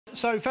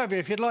So, Fabio,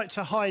 if you'd like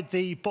to hide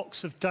the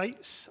box of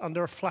dates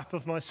under a flap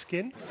of my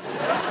skin.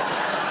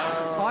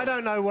 I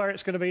don't know where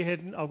it's going to be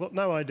hidden. I've got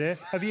no idea.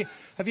 Have you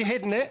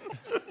hidden it?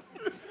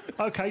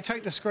 OK,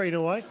 take the screen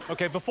away.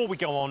 OK, before we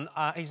go on,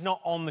 he's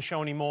not on the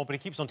show anymore, but he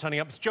keeps on turning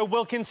up. It's Joe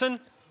Wilkinson.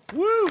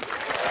 Woo!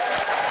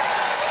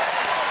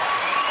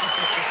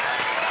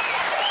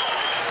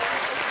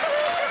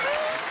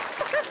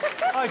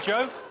 Hi,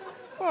 Joe.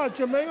 Hi,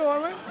 Jimmy. All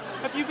right, mate?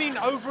 Have you been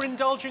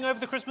overindulging over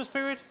the Christmas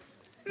period?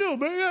 A little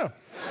bit, yeah.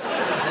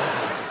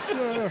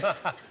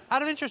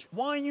 Out of interest,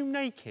 why are you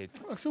naked?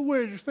 That's the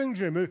weirdest thing,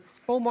 Jimmy.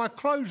 All my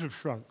clothes have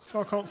shrunk,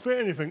 so I can't fit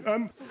anything.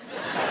 The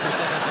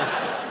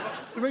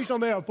reason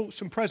I'm here, I've bought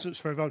some presents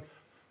for everyone.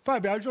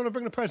 Fabio, do you want to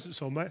bring the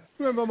presents on, mate?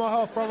 Remember my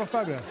half-brother,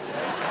 Fabio?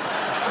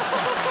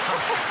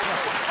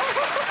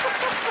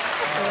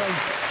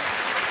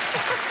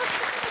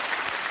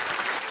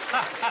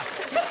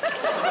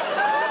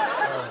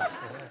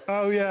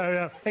 Oh,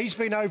 yeah. He's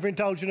been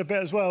overindulging a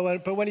bit as well,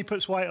 but when he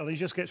puts weight on, he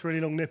just gets really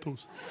long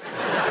nipples.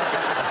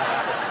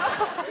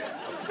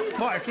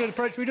 Right,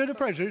 should we do the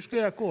presents?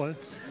 Yeah, go on.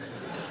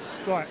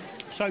 Right,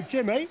 so,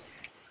 Jimmy,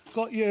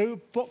 got you a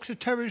box of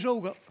Terry's all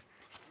got...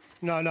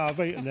 No, I've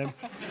eaten them.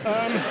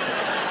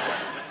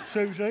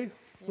 Susie,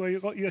 well,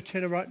 you got your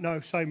tin of... Right, no,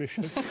 same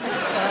issue.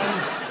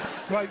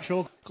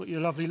 Rachel, got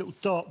your lovely little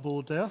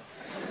dartboard there.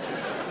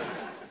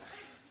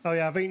 Oh,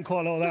 yeah, I've eaten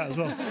quite a lot of that as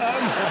well.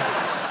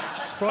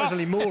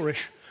 Surprisingly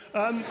Moorish.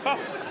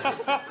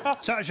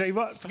 So, actually,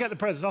 forget the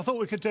presents. I thought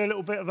we could do a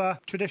little bit of a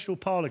traditional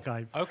parlour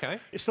game. OK.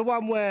 It's the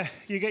one where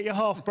you get your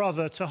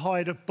half-brother to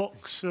hide a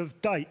box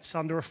of dates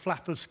under a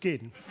flap of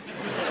skin.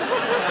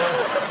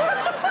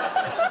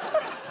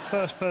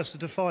 First person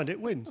to find it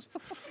wins.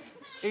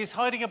 Is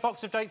hiding a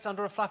box of dates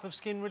under a flap of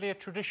skin really a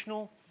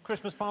traditional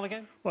Christmas parlour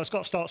game? Well, it's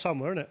got to start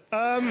somewhere, isn't it?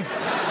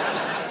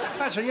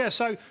 Actually, yeah,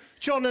 so,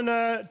 John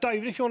and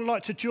David, if you would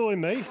like to join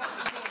me...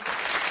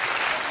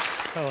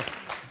 Oh.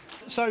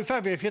 So,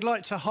 Fabio, if you'd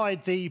like to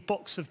hide the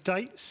box of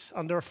dates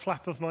under a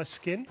flap of my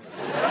skin.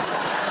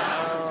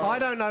 I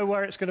don't know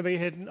where it's going to be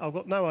hidden. I've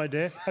got no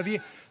idea. Have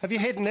you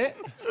hidden it?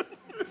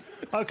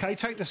 OK,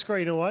 take the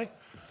screen away.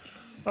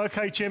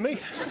 OK, Jimmy.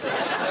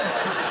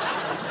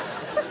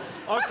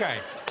 OK.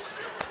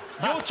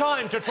 Your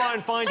time to try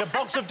and find a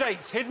box of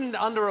dates hidden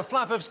under a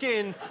flap of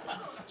skin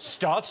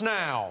starts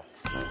now.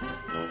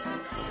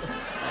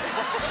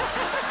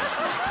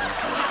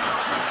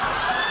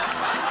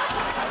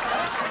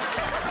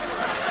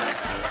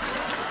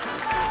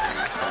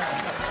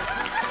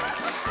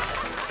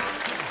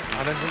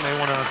 I don't think they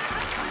want to...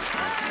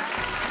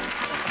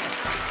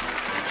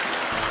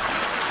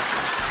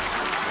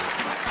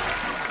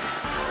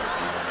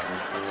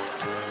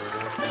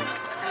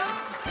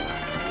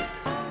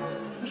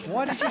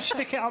 Why did you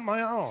stick it up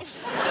my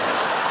arse?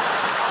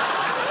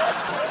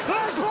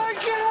 Let's break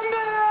him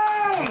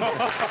down!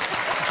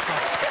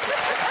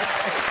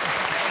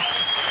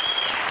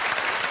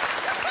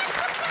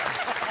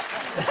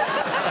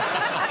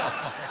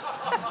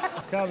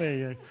 Come here,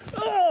 you.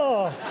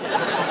 Oh!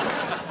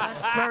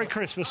 Merry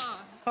Christmas.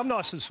 I'm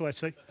nice and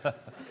sweaty. No,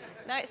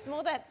 it's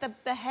more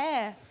the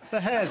hair. The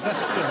hairs,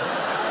 that's good.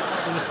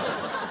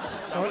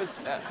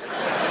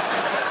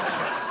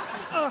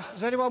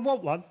 Does anyone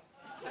want one?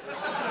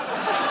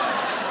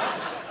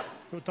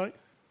 Good date?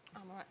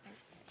 I'm all right, thanks.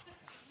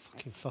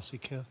 Fucking fussy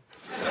cow.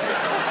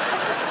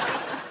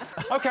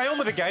 OK, on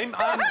with the game.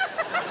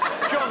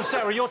 John,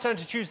 Sarah, your turn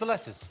to choose the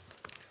letters.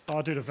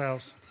 I'll do the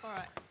vowels. All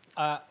right.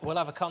 We'll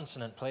have a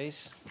consonant,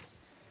 please.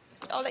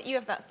 I'll let you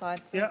have that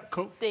side. So yeah,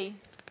 cool. D.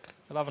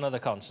 We'll have another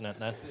consonant,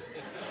 then.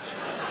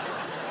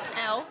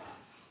 L.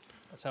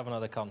 Let's have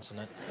another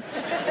consonant.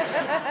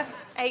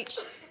 H.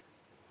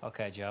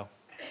 OK, Joe.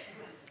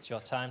 It's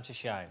your time to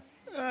shine.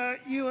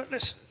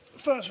 Let's...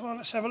 First one,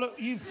 let's have a look.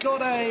 You've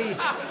got a...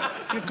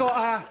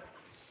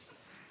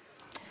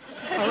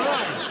 All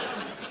right.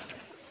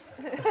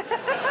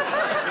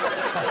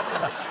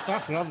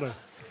 That's lovely.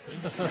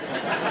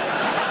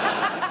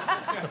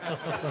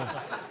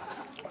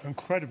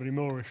 Incredibly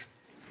Moorish.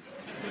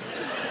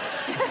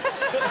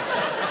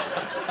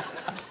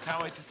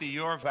 Can't wait to see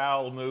your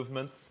vowel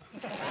movements.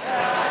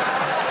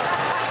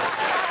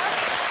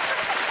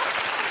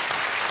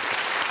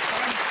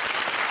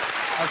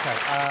 OK,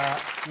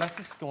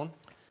 letters, go on.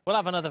 We'll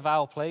have another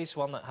vowel, please,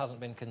 one that hasn't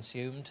been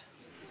consumed.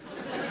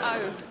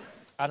 O.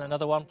 And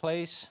another one,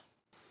 please.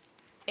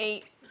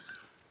 E.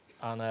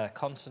 And a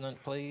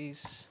consonant,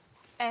 please.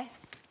 S.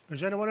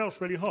 Is anyone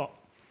else really hot?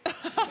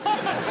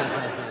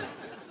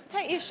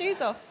 Take your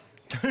shoes off.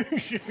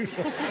 Shoes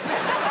off.